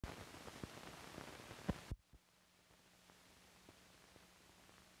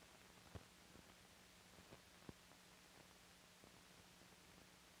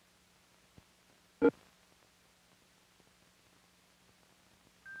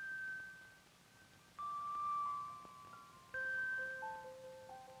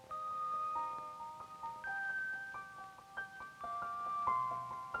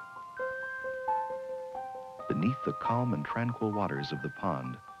beneath the calm and tranquil waters of the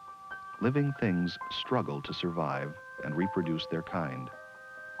pond, living things struggle to survive and reproduce their kind.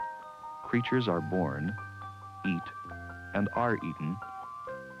 Creatures are born, eat, and are eaten,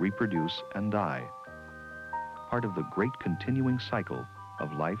 reproduce and die, part of the great continuing cycle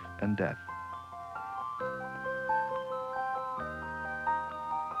of life and death.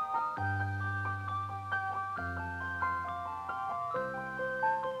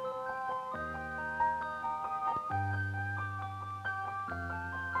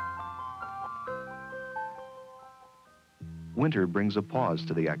 Winter brings a pause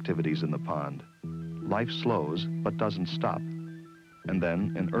to the activities in the pond. Life slows, but doesn't stop. And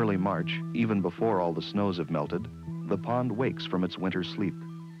then, in early March, even before all the snows have melted, the pond wakes from its winter sleep.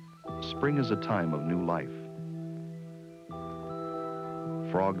 Spring is a time of new life.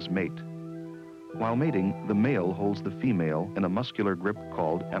 Frogs mate. While mating, the male holds the female in a muscular grip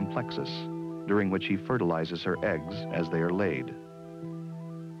called amplexus, during which he fertilizes her eggs as they are laid.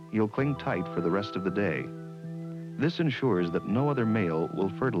 He'll cling tight for the rest of the day. This ensures that no other male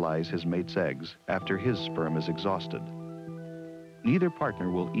will fertilize his mate's eggs after his sperm is exhausted. Neither partner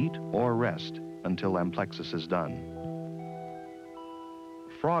will eat or rest until amplexus is done.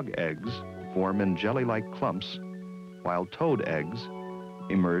 Frog eggs form in jelly-like clumps, while toad eggs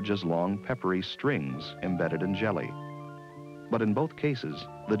emerge as long peppery strings embedded in jelly. But in both cases,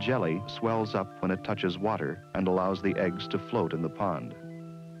 the jelly swells up when it touches water and allows the eggs to float in the pond.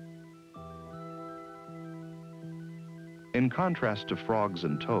 In contrast to frogs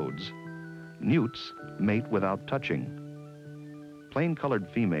and toads, newts mate without touching. Plain-colored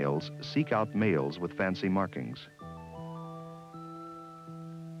females seek out males with fancy markings.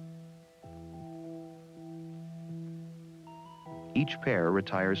 Each pair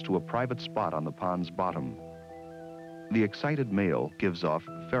retires to a private spot on the pond's bottom. The excited male gives off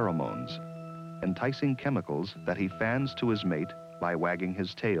pheromones, enticing chemicals that he fans to his mate by wagging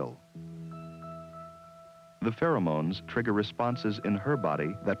his tail. The pheromones trigger responses in her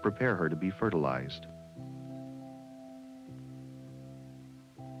body that prepare her to be fertilized.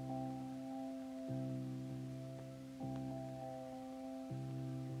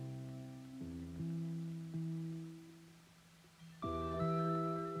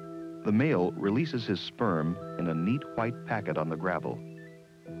 The male releases his sperm in a neat white packet on the gravel.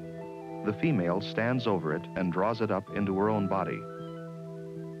 The female stands over it and draws it up into her own body.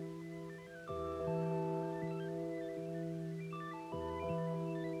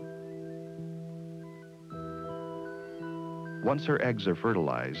 Once her eggs are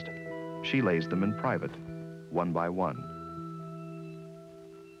fertilized, she lays them in private, one by one.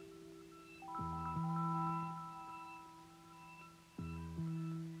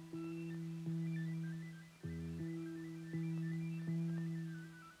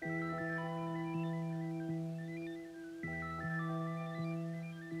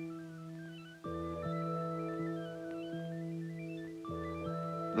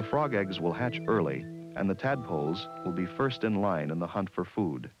 The frog eggs will hatch early, and the tadpoles will be first in line in the hunt for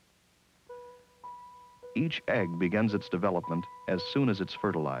food. Each egg begins its development as soon as it's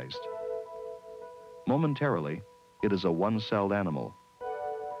fertilized. Momentarily, it is a one-celled animal,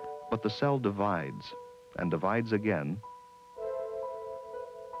 but the cell divides and divides again,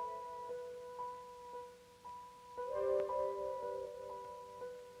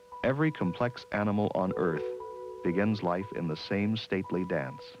 every complex animal on Earth begins life in the same stately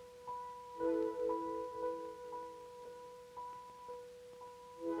dance.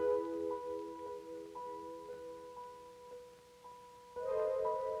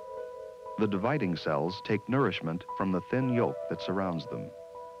 The dividing cells take nourishment from the thin yolk that surrounds them.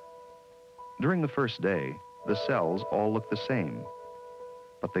 During the first day, the cells all look the same,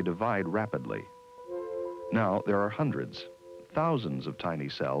 but they divide rapidly. Now there are hundreds, thousands of tiny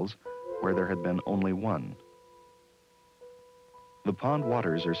cells where there had been only one. The pond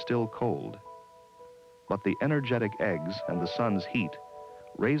waters are still cold, but the energetic eggs and the sun's heat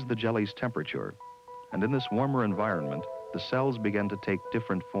raise the jelly's temperature, and in this warmer environment, the cells begin to take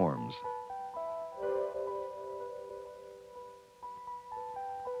different forms.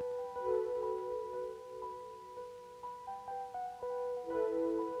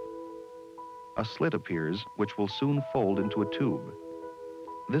 A slit appears, which will soon fold into a tube.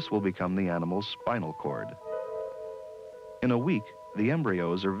 This will become the animal's spinal cord. In a week, the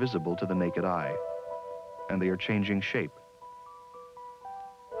embryos are visible to the naked eye, and they are changing shape.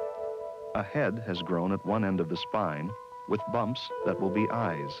 A head has grown at one end of the spine, with bumps that will be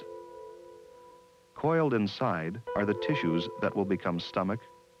eyes. Coiled inside are the tissues that will become stomach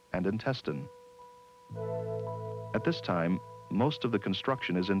and intestine. At this time, most of the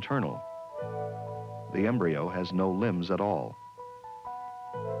construction is internal. The embryo has no limbs at all.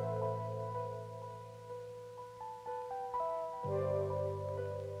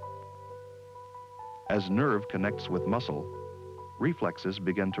 As nerve connects with muscle, reflexes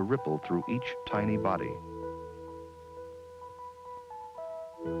begin to ripple through each tiny body.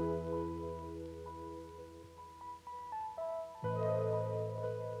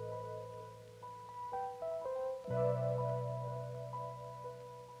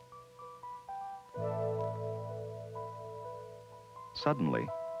 Suddenly,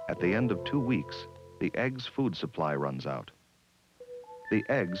 at the end of 2 weeks, the egg's food supply runs out. The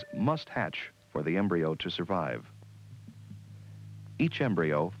eggs must hatch for the embryo to survive. Each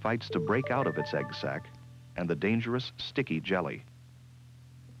embryo fights to break out of its egg sac and the dangerous sticky jelly.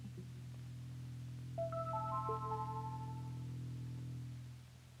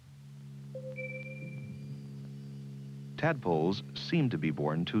 Tadpoles seem to be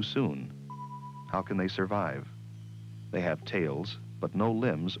born too soon. How can they survive? They have tails, but no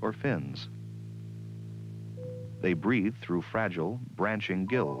limbs or fins. They breathe through fragile, branching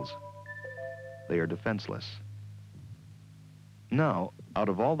gills. They are defenseless. Now, out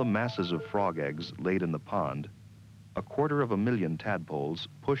of all the masses of frog eggs laid in the pond, 250,000 tadpoles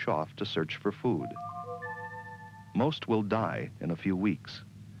push off to search for food. Most will die in a few weeks,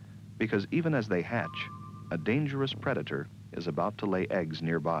 because even as they hatch, a dangerous predator is about to lay eggs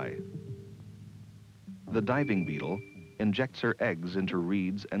nearby. The diving beetle injects her eggs into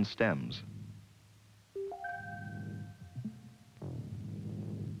reeds and stems.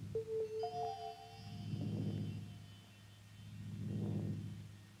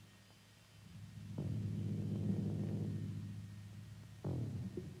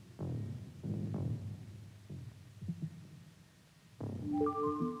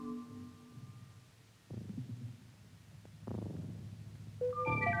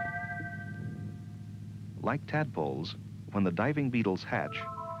 Like tadpoles, when the diving beetles hatch,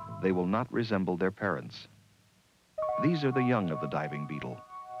 they will not resemble their parents. These are the young of the diving beetle.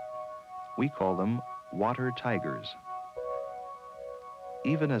 We call them water tigers.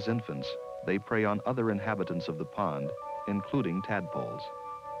 Even as infants, they prey on other inhabitants of the pond, including tadpoles.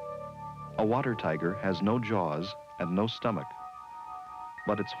 A water tiger has no jaws and no stomach,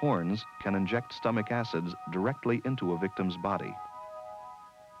 but its horns can inject stomach acids directly into a victim's body.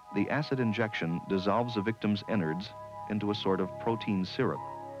 The acid injection dissolves a victim's innards into a sort of protein syrup,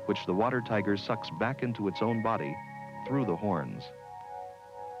 which the water tiger sucks back into its own body through the horns.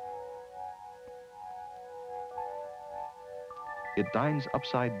 It dines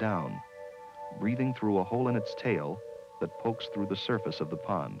upside down, breathing through a hole in its tail that pokes through the surface of the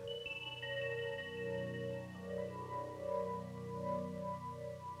pond.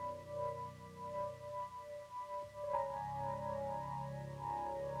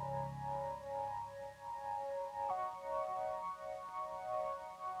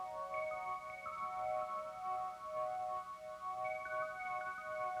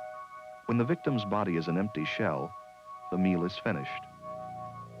 When the victim's body is an empty shell, the meal is finished.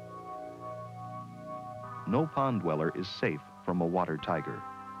 No pond dweller is safe from a water tiger,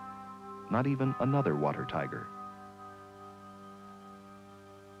 not even another water tiger.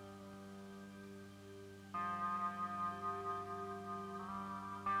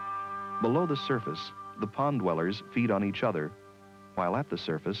 Below the surface, the pond dwellers feed on each other, while at the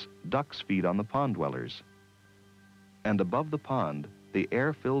surface, ducks feed on the pond dwellers. And above the pond, the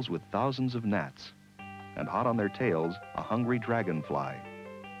air fills with thousands of gnats, and hot on their tails, a hungry dragonfly.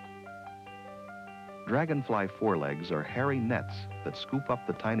 Dragonfly forelegs are hairy nets that scoop up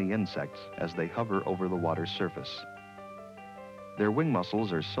the tiny insects as they hover over the water's surface. Their wing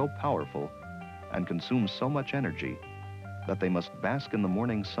muscles are so powerful and consume so much energy that they must bask in the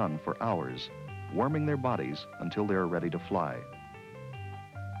morning sun for hours, warming their bodies until they are ready to fly.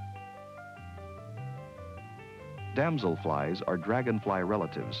 Damselflies are dragonfly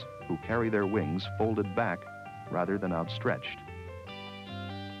relatives who carry their wings folded back rather than outstretched.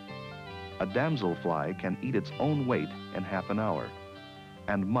 A damselfly can eat its own weight in half an hour,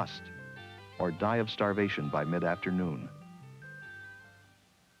 and must, or die of starvation by mid-afternoon.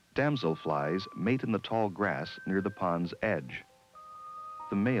 Damselflies mate in the tall grass near the pond's edge.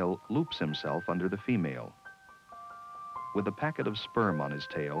 The male loops himself under the female. With a packet of sperm on his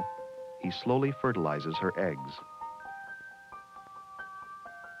tail, he slowly fertilizes her eggs.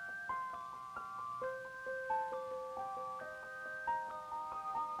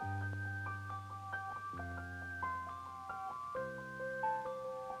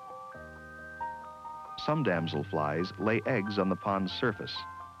 Some damselflies lay eggs on the pond's surface,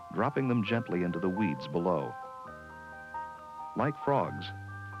 dropping them gently into the weeds below. Like frogs,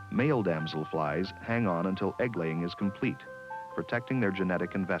 Male damselflies hang on until egg laying is complete, protecting their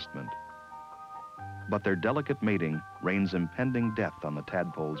genetic investment. But their delicate mating rains impending death on the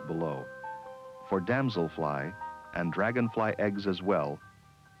tadpoles below. For damselfly, and dragonfly eggs as well,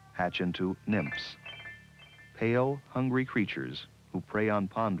 hatch into nymphs, pale, hungry creatures who prey on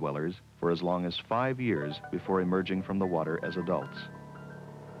pond dwellers for as long as 5 years before emerging from the water as adults.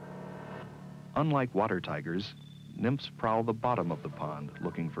 Unlike water tigers, nymphs prowl the bottom of the pond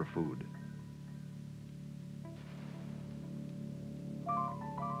looking for food.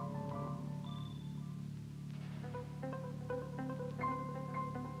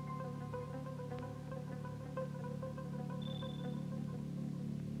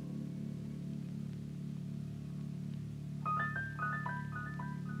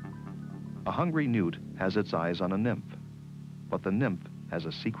 A hungry newt has its eyes on a nymph, but the nymph has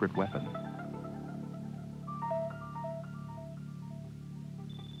a secret weapon.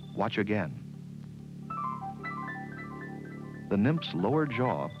 Watch again. The nymph's lower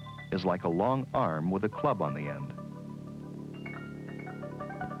jaw is like a long arm with a club on the end.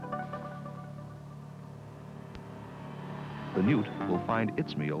 The newt will find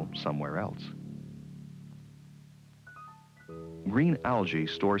its meal somewhere else. Green algae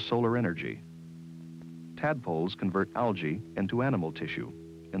store solar energy. Tadpoles convert algae into animal tissue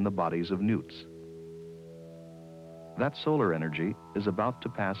in the bodies of newts. That solar energy is about to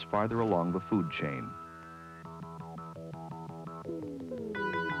pass farther along the food chain.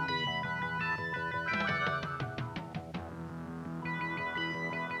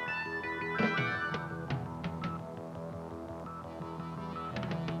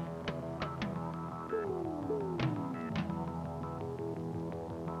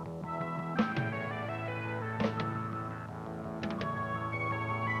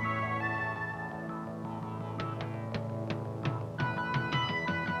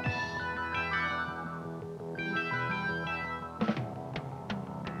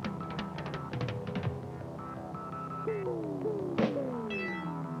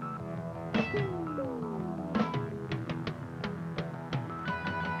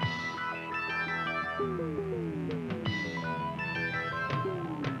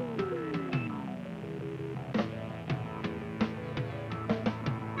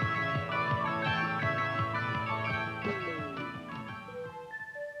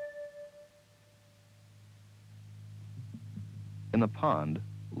 In the pond,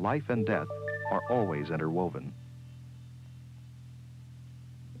 life and death are always interwoven.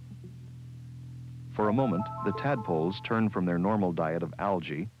 For a moment, the tadpoles turn from their normal diet of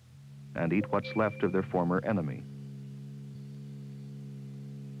algae and eat what's left of their former enemy.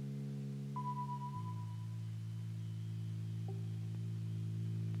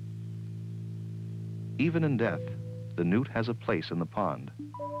 Even in death, the newt has a place in the pond.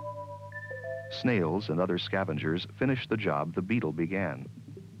 Snails and other scavengers finish the job the beetle began,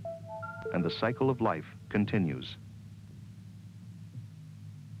 and the cycle of life continues.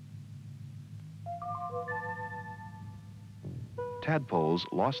 Tadpoles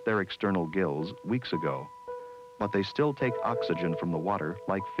lost their external gills weeks ago, but they still take oxygen from the water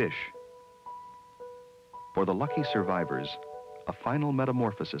like fish. For the lucky survivors, a final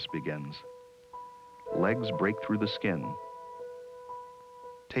metamorphosis begins. Legs break through the skin.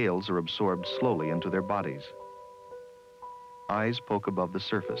 Tails are absorbed slowly into their bodies. Eyes poke above the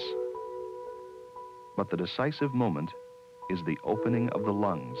surface. But the decisive moment is the opening of the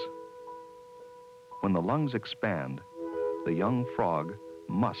lungs. When the lungs expand, the young frog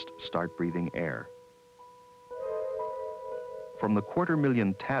must start breathing air. From the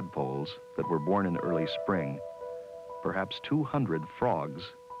 250,000 tadpoles that were born in early spring, perhaps 200 frogs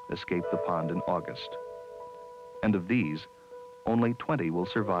escape the pond in August. And of these, only 20 will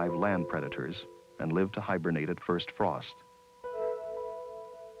survive land predators and live to hibernate at first frost.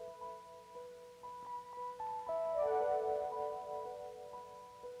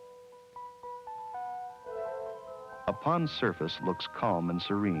 A pond's surface looks calm and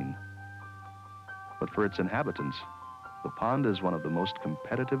serene, but for its inhabitants, the pond is one of the most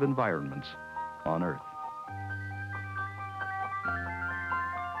competitive environments on Earth.